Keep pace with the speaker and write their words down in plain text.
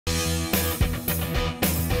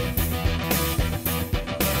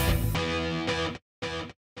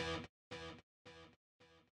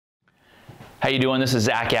How you doing? This is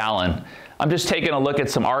Zach Allen. I'm just taking a look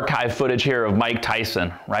at some archive footage here of Mike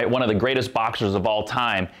Tyson, right? One of the greatest boxers of all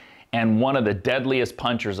time and one of the deadliest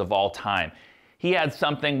punchers of all time. He had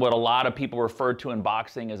something what a lot of people refer to in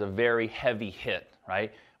boxing as a very heavy hit,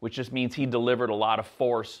 right? Which just means he delivered a lot of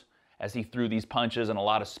force as he threw these punches and a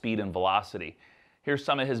lot of speed and velocity. Here's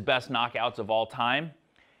some of his best knockouts of all time.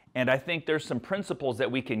 And I think there's some principles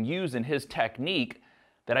that we can use in his technique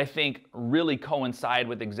that I think really coincide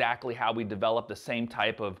with exactly how we develop the same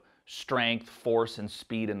type of strength, force, and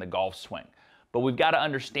speed in the golf swing. But we've got to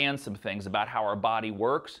understand some things about how our body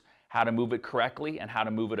works, how to move it correctly, and how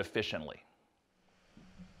to move it efficiently.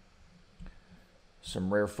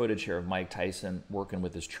 Some rare footage here of Mike Tyson working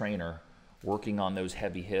with his trainer, working on those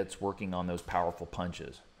heavy hits, working on those powerful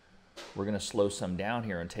punches. We're going to slow some down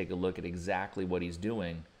here and take a look at exactly what he's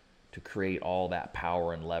doing to create all that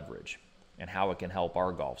power and leverage and how it can help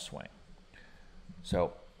our golf swing.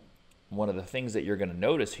 So one of the things that you're going to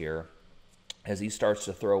notice here as he starts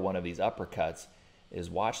to throw one of these uppercuts is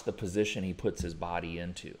watch the position he puts his body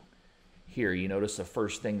into. Here, you notice the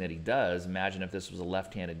first thing that he does, imagine if this was a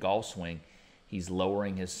left-handed golf swing, he's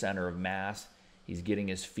lowering his center of mass, he's getting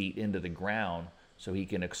his feet into the ground so he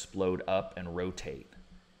can explode up and rotate.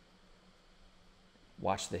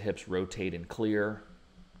 Watch the hips rotate and clear,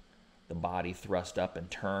 the body thrust up and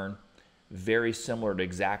turn. Very similar to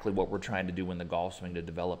exactly what we're trying to do in the golf swing to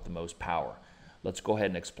develop the most power. Let's go ahead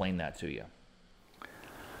and explain that to you.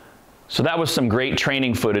 So that was some great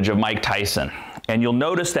training footage of Mike Tyson. And you'll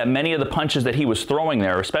notice that many of the punches that he was throwing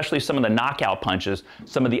there, especially some of the knockout punches,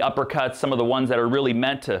 some of the uppercuts, some of the ones that are really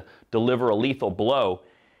meant to deliver a lethal blow,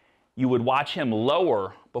 you would watch him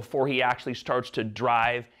lower before he actually starts to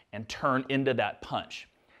drive and turn into that punch.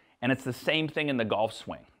 And it's the same thing in the golf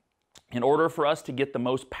swing. In order for us to get the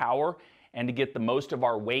most power and to get the most of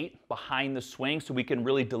our weight behind the swing so we can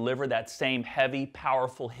really deliver that same heavy,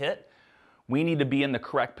 powerful hit, we need to be in the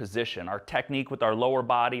correct position. Our technique with our lower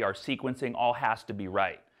body, our sequencing, all has to be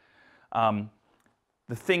right.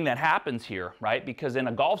 The thing that happens here, right, because in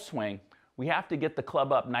a golf swing, we have to get the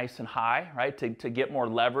club up nice and high, right, to get more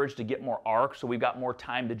leverage, to get more arc, so we've got more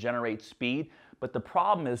time to generate speed. But the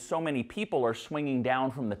problem is so many people are swinging down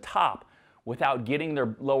from the top without getting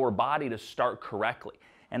their lower body to start correctly.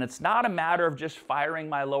 And it's not a matter of just firing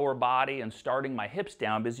my lower body and starting my hips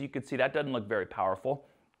down, because you can see that doesn't look very powerful.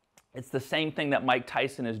 It's the same thing that Mike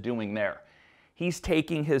Tyson is doing there. He's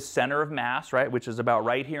taking his center of mass, right, which is about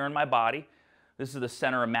right here in my body. This is the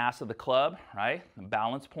center of mass of the club, right, the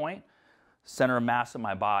balance point, center of mass of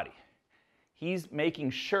my body. He's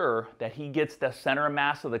making sure that he gets the center of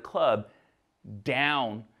mass of the club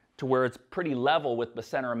down to where it's pretty level with the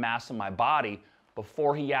center of mass of my body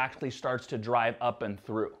before he actually starts to drive up and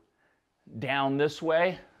through. Down this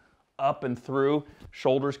way, up and through,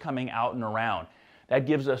 shoulders coming out and around. That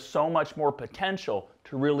gives us so much more potential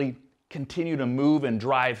to really continue to move and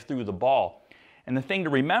drive through the ball. And the thing to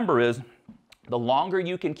remember is, the longer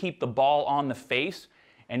you can keep the ball on the face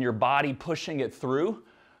and your body pushing it through,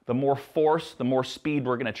 the more force, the more speed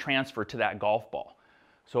we're going to transfer to that golf ball.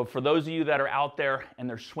 So for those of you that are out there and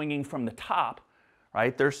they're swinging from the top,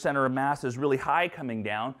 right, their center of mass is really high coming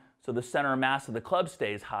down, so the center of mass of the club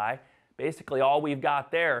stays high. Basically all we've got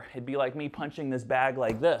there, it'd be like me punching this bag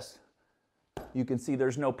like this. You can see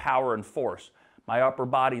there's no power and force. My upper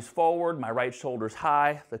body's forward, my right shoulder's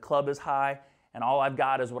high, the club is high, and all I've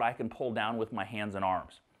got is what I can pull down with my hands and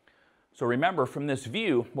arms. So remember, from this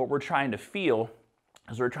view, what we're trying to feel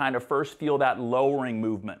is we're trying to first feel that lowering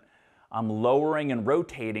movement. I'm lowering and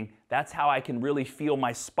rotating. That's how I can really feel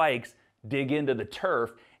my spikes dig into the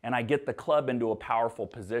turf and I get the club into a powerful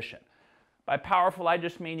position. By powerful, I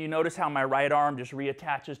just mean you notice how my right arm just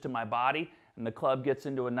reattaches to my body and the club gets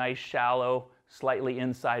into a nice shallow, slightly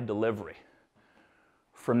inside delivery.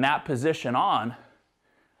 From that position on,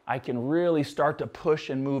 I can really start to push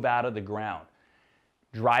and move out of the ground,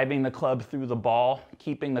 driving the club through the ball,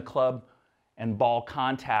 keeping the club and ball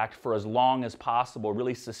contact for as long as possible,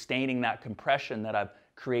 really sustaining that compression that I've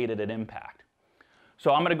created at impact.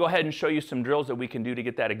 So I'm going to go ahead and show you some drills that we can do to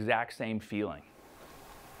get that exact same feeling.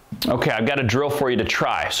 Okay, I've got a drill for you to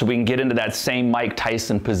try so we can get into that same Mike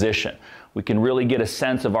Tyson position. We can really get a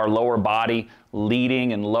sense of our lower body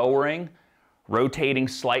leading and lowering, rotating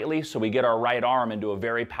slightly so we get our right arm into a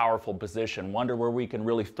very powerful position. Wonder where we can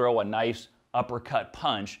really throw a nice uppercut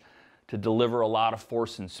punch to deliver a lot of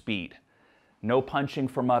force and speed. No punching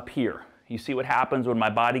from up here. You see what happens when my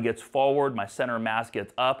body gets forward, my center of mass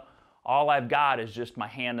gets up. All I've got is just my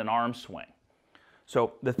hand and arm swing.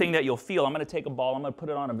 So the thing that you'll feel, I'm going to take a ball, I'm going to put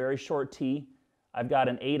it on a very short tee. I've got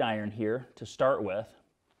an 8-iron here to start with.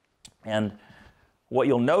 And what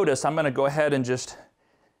you'll notice, I'm going to go ahead and just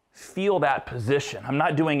feel that position. I'm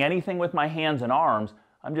not doing anything with my hands and arms.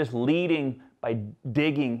 I'm just leading by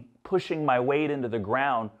digging, pushing my weight into the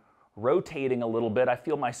ground, rotating a little bit. I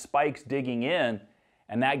feel my spikes digging in,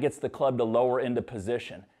 and that gets the club to lower into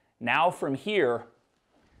position. Now from here,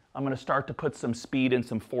 I'm going to start to put some speed and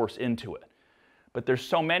some force into it. But there's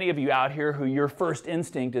so many of you out here who your first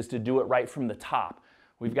instinct is to do it right from the top.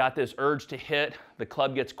 We've got this urge to hit, the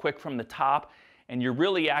club gets quick from the top, and you're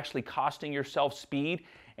really actually costing yourself speed,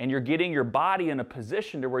 and you're getting your body in a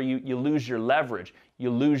position to where you lose your leverage, you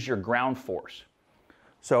lose your ground force.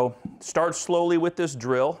 So start slowly with this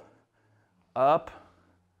drill, up,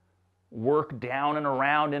 work down and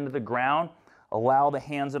around into the ground, allow the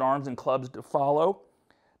hands and arms and clubs to follow.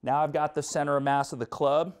 Now I've got the center of mass of the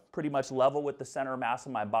club pretty much level with the center of mass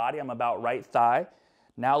of my body. I'm about right thigh.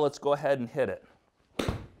 Now let's go ahead and hit it.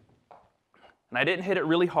 And I didn't hit it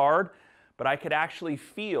really hard, but I could actually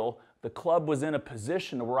feel the club was in a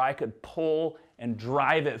position where I could pull and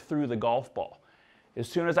drive it through the golf ball. As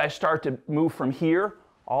soon as I start to move from here,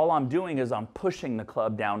 all I'm doing is I'm pushing the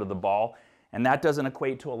club down to the ball, and that doesn't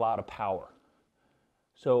equate to a lot of power.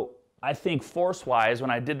 So I think force-wise, when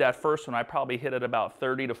I did that first one, I probably hit it about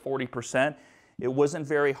 30 to 40%. It wasn't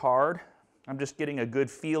very hard. I'm just getting a good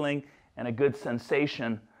feeling and a good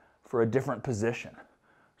sensation for a different position.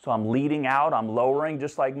 So I'm leading out, I'm lowering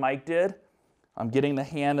just like Mike did. I'm getting the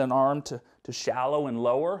hand and arm to shallow and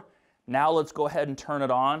lower. Now let's go ahead and turn it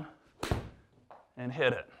on and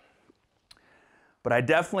hit it. But I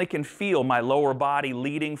definitely can feel my lower body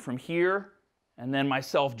leading from here and then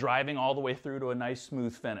myself driving all the way through to a nice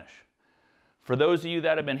smooth finish. For those of you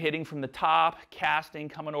that have been hitting from the top, casting,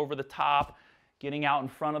 coming over the top, getting out in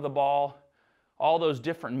front of the ball, all those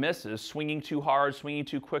different misses, swinging too hard, swinging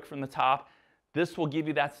too quick from the top, this will give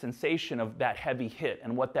you that sensation of that heavy hit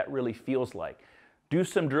and what that really feels like. Do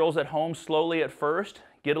some drills at home slowly at first,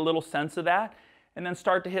 get a little sense of that, and then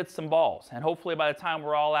start to hit some balls. And hopefully by the time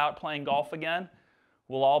we're all out playing golf again,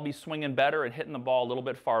 we'll all be swinging better and hitting the ball a little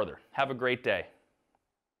bit farther. Have a great day.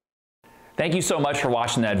 Thank you so much for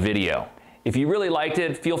watching that video. If you really liked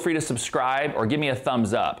it, feel free to subscribe or give me a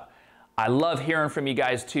thumbs up. I love hearing from you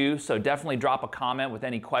guys too, so definitely drop a comment with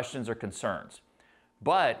any questions or concerns.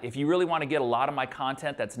 But if you really want to get a lot of my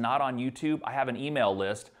content that's not on YouTube, I have an email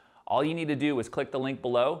list. All you need to do is click the link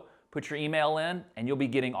below, put your email in, and you'll be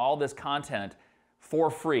getting all this content for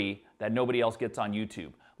free that nobody else gets on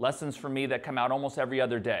YouTube. Lessons from me that come out almost every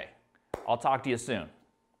other day. I'll talk to you soon.